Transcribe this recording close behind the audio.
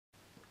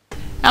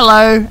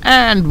Hello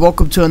and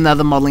welcome to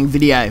another modelling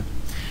video.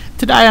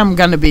 Today I'm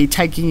going to be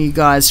taking you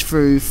guys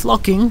through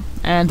flocking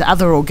and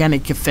other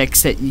organic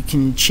effects that you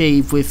can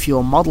achieve with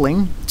your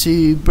modelling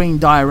to bring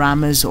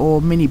dioramas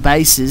or mini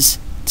bases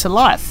to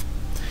life.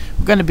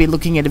 We're going to be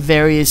looking at a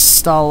various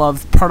style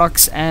of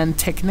products and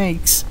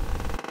techniques.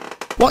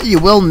 What you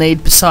will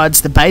need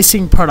besides the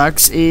basing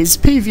products is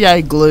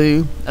PVA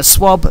glue, a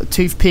swab, a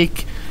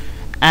toothpick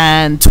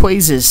and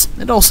tweezers.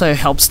 It also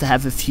helps to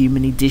have a few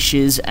mini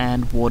dishes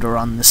and water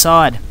on the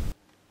side.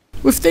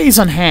 With these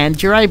on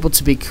hand, you're able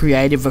to be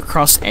creative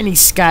across any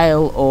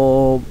scale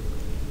or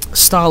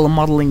style of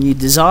modelling you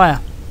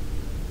desire.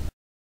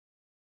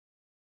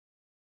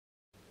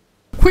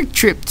 Quick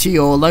trip to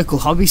your local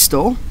hobby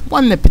store,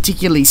 one that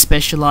particularly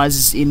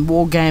specialises in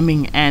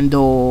wargaming and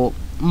or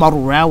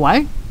model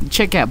railway.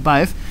 Check out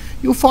both.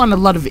 You'll find a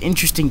lot of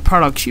interesting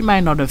products you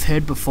may not have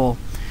heard before.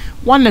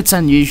 One that's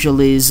unusual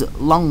is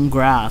long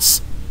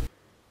grass.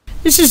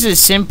 This is as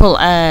simple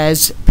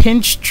as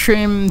pinch,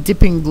 trim,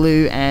 dipping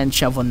glue and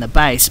shove on the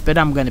base, but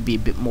I'm going to be a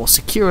bit more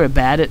secure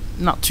about it.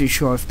 Not too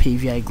sure if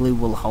PVA glue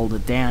will hold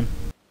it down.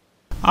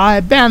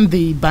 I bound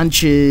the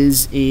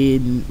bunches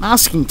in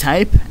masking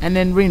tape and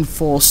then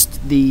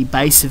reinforced the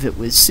base of it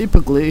with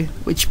super glue,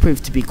 which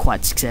proved to be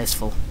quite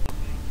successful.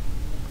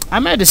 I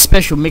made a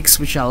special mix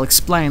which I'll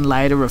explain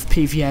later of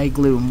PVA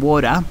glue and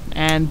water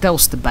and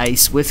doused the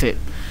base with it.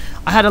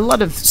 I had a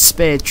lot of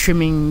spare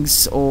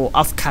trimmings or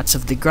offcuts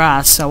of the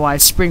grass, so I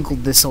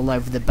sprinkled this all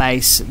over the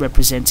base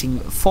representing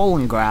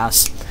fallen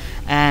grass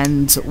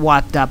and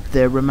wiped up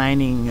the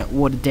remaining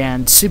watered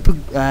down super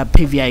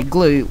PVA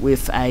glue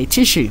with a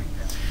tissue.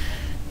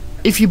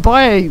 If you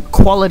buy a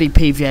quality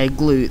PVA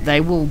glue,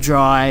 they will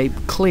dry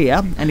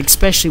clear, and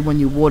especially when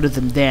you water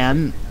them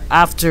down,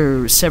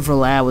 after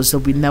several hours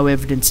there'll be no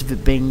evidence of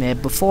it being there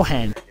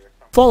beforehand.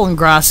 Fallen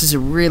grass is a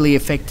really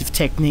effective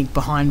technique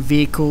behind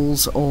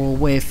vehicles or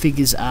where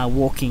figures are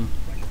walking,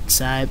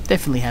 so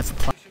definitely have a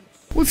play.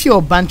 With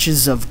your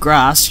bunches of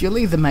grass, you'll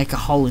either make a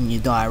hole in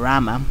your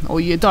diorama, or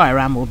your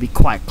diorama will be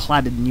quite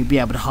cluttered and you'll be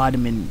able to hide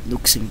them in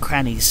nooks and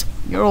crannies.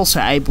 You're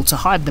also able to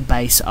hide the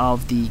base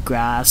of the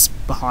grass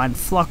behind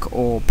flock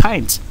or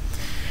paint.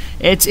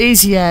 It's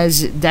easy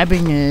as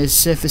dabbing a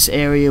surface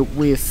area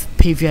with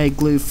PVA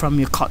glue from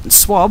your cotton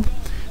swab,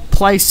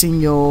 placing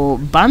your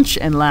bunch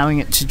and allowing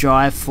it to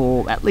dry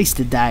for at least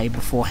a day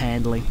before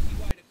handling.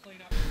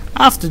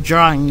 After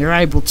drying, you're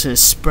able to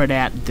spread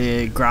out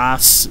the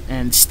grass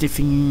and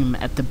stiffen them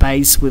at the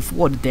base with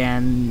watered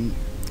down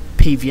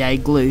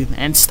PVA glue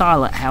and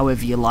style it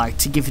however you like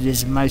to give it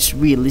as most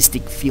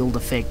realistic field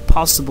effect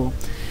possible.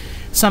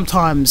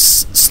 Sometimes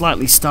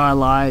slightly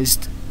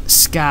stylized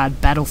scarred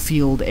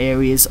battlefield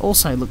areas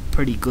also look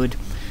pretty good.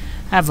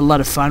 Have a lot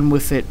of fun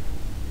with it.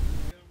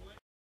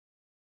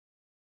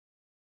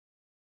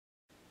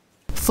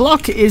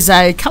 Flock is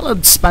a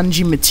coloured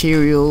spongy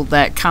material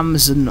that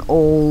comes in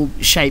all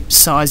shapes,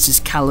 sizes,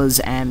 colours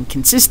and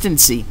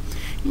consistency.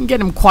 You can get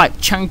them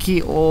quite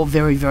chunky or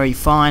very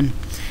fine.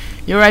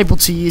 You're able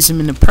to use them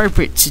in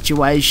appropriate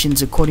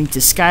situations according to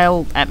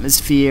scale,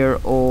 atmosphere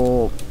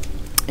or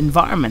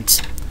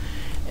environment.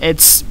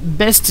 It's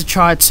best to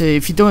try to,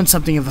 if you're doing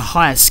something of a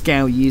higher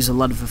scale, use a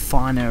lot of a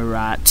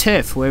finer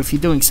turf, where if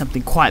you're doing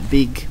something quite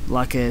big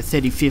like a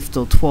 35th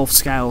or 12th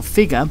scale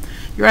figure,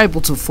 you're able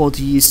to afford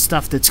to use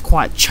stuff that's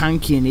quite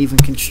chunky and even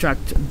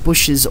construct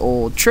bushes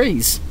or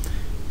trees.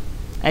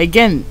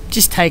 Again,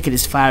 just take it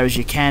as far as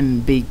you can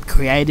and be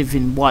creative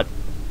in what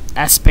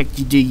aspect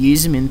you do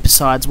use them in,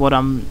 besides what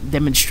I'm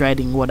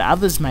demonstrating what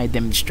others may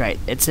demonstrate.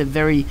 It's a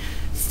very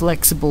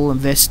flexible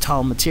and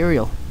versatile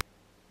material.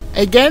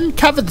 Again,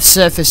 cover the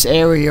surface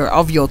area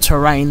of your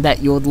terrain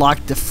that you would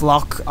like to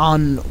flock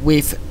on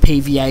with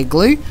PVA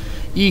glue.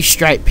 Use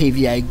straight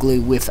PVA glue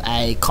with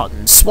a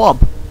cotton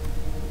swab.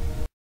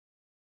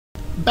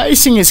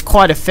 Basing is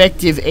quite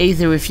effective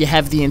either if you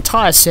have the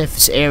entire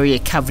surface area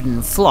covered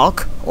in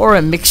flock, or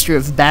a mixture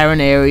of barren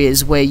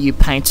areas where you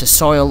paint a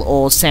soil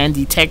or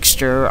sandy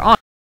texture on.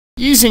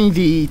 Using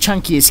the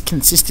chunkiest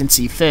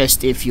consistency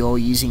first if you're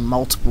using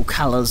multiple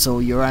colours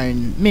or your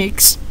own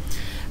mix.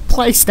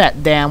 Place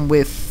that down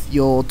with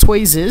your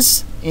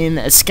tweezers in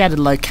a scattered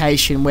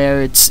location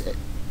where it's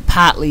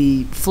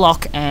partly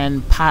flock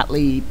and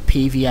partly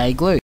PVA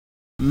glue.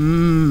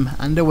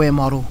 Underwear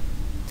model.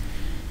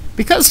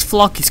 Because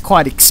flock is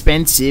quite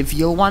expensive,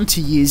 you'll want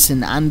to use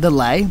an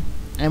underlay,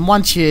 and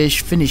once you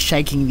finish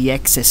shaking the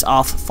excess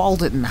off,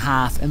 fold it in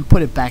half and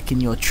put it back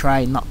in your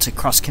tray, not to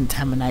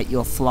cross-contaminate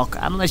your flock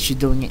unless you're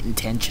doing it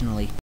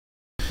intentionally.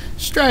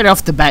 Straight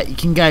off the bat, you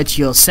can go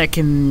to your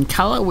second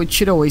colour, which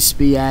should always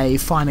be a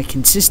finer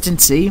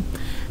consistency,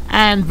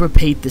 and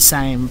repeat the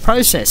same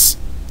process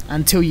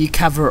until you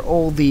cover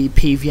all the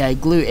PVA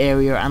glue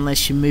area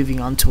unless you're moving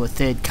on to a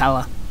third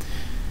colour.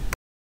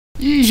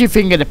 Use your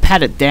finger to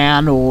pat it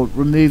down or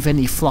remove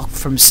any flock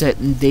from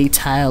certain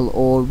detail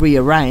or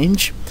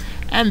rearrange,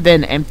 and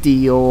then empty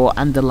your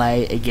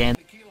underlay again.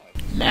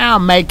 Now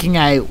making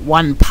a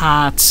 1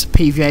 part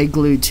PVA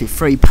glue to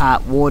 3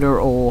 part water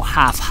or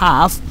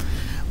half-half,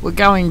 we're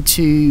going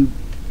to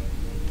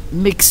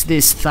mix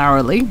this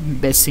thoroughly.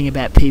 Best thing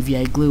about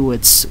PVA glue,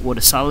 it's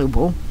water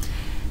soluble,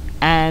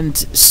 and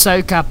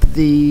soak up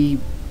the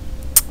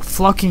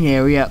flocking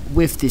area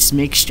with this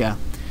mixture.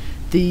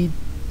 The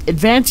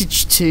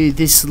advantage to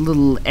this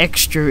little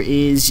extra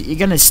is you're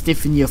going to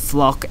stiffen your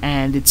flock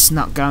and it's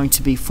not going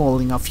to be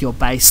falling off your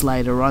base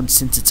later on,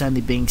 since it's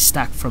only being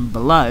stuck from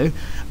below,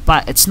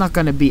 but it's not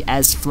going to be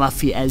as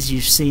fluffy as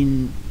you've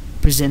seen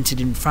presented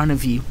in front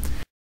of you.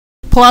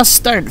 Plus,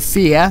 don't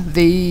fear,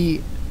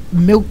 the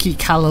milky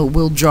colour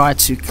will dry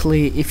to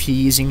clear if you're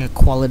using a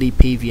quality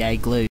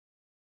PVA glue.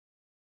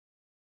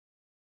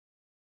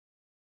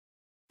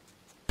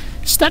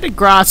 Static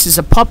grass is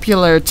a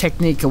popular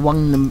technique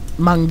among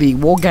the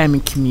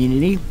wargaming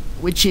community,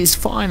 which is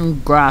fine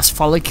grass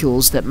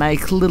follicles that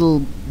make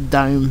little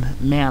dome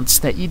mounts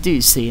that you do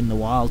see in the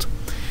wild.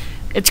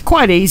 It's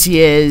quite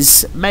easy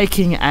as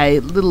making a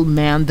little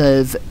mound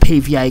of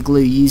PVA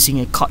glue using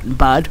a cotton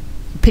bud,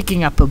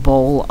 picking up a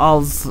ball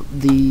of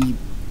the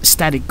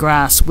static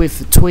grass with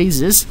the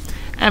tweezers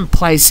and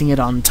placing it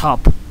on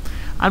top.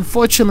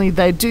 Unfortunately,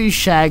 they do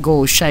shag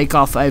or shake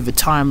off over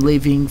time,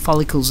 leaving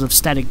follicles of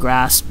static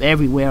grass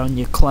everywhere on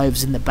your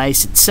clothes and the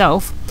base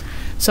itself,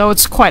 so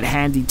it's quite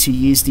handy to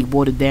use the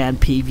watered down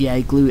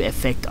PVA glue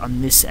effect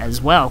on this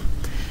as well.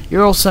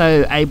 You're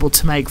also able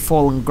to make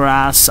fallen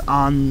grass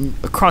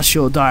across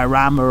your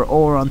diorama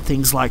or on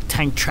things like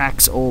tank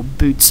tracks or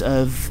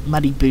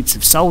muddy boots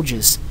of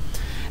soldiers.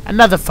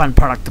 Another fun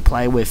product to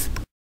play with.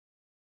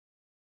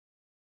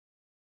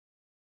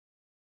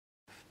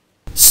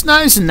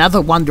 Snow's another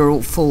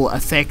wonderful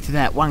effect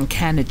that one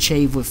can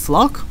achieve with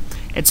flock.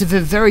 It's of a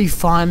very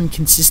fine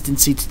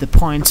consistency to the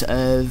point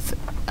of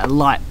a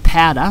light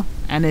powder,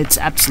 and it's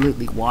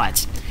absolutely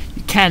white.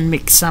 You can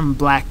mix some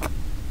black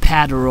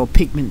powder or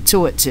pigment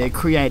to it to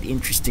create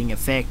interesting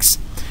effects.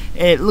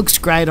 It looks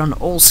great on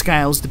all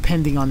scales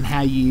depending on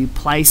how you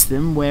place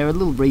them, where a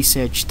little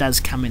research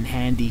does come in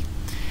handy.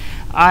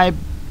 I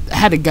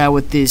had a go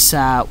with this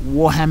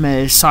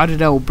Warhammer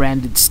Citadel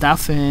branded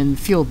stuff and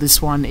feel this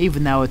one,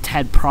 even though a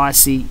tad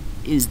pricey,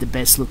 is the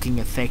best looking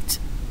effect.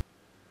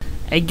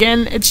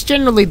 Again, it's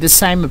generally the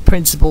same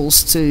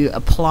principles to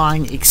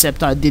applying,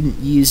 except I didn't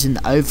use an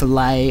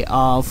overlay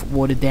of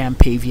watered down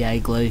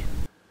PVA glue.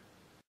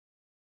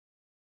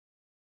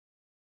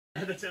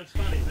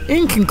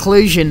 In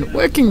conclusion,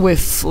 working with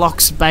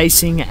flocks,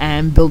 basing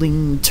and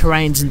building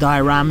terrains and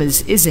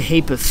dioramas is a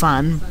heap of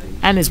fun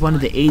and is one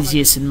of the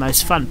easiest and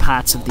most fun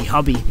parts of the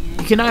hobby.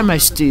 You can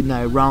almost do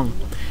no wrong,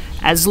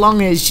 as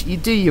long as you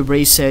do your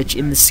research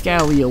in the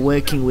scale you're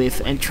working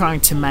with and trying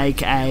to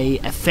make a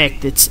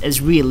effect that's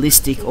as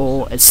realistic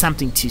or as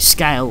something to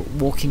scale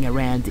walking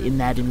around in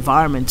that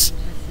environment.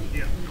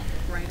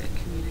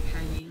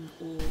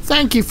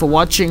 Thank you for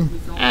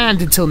watching,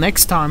 and until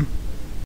next time.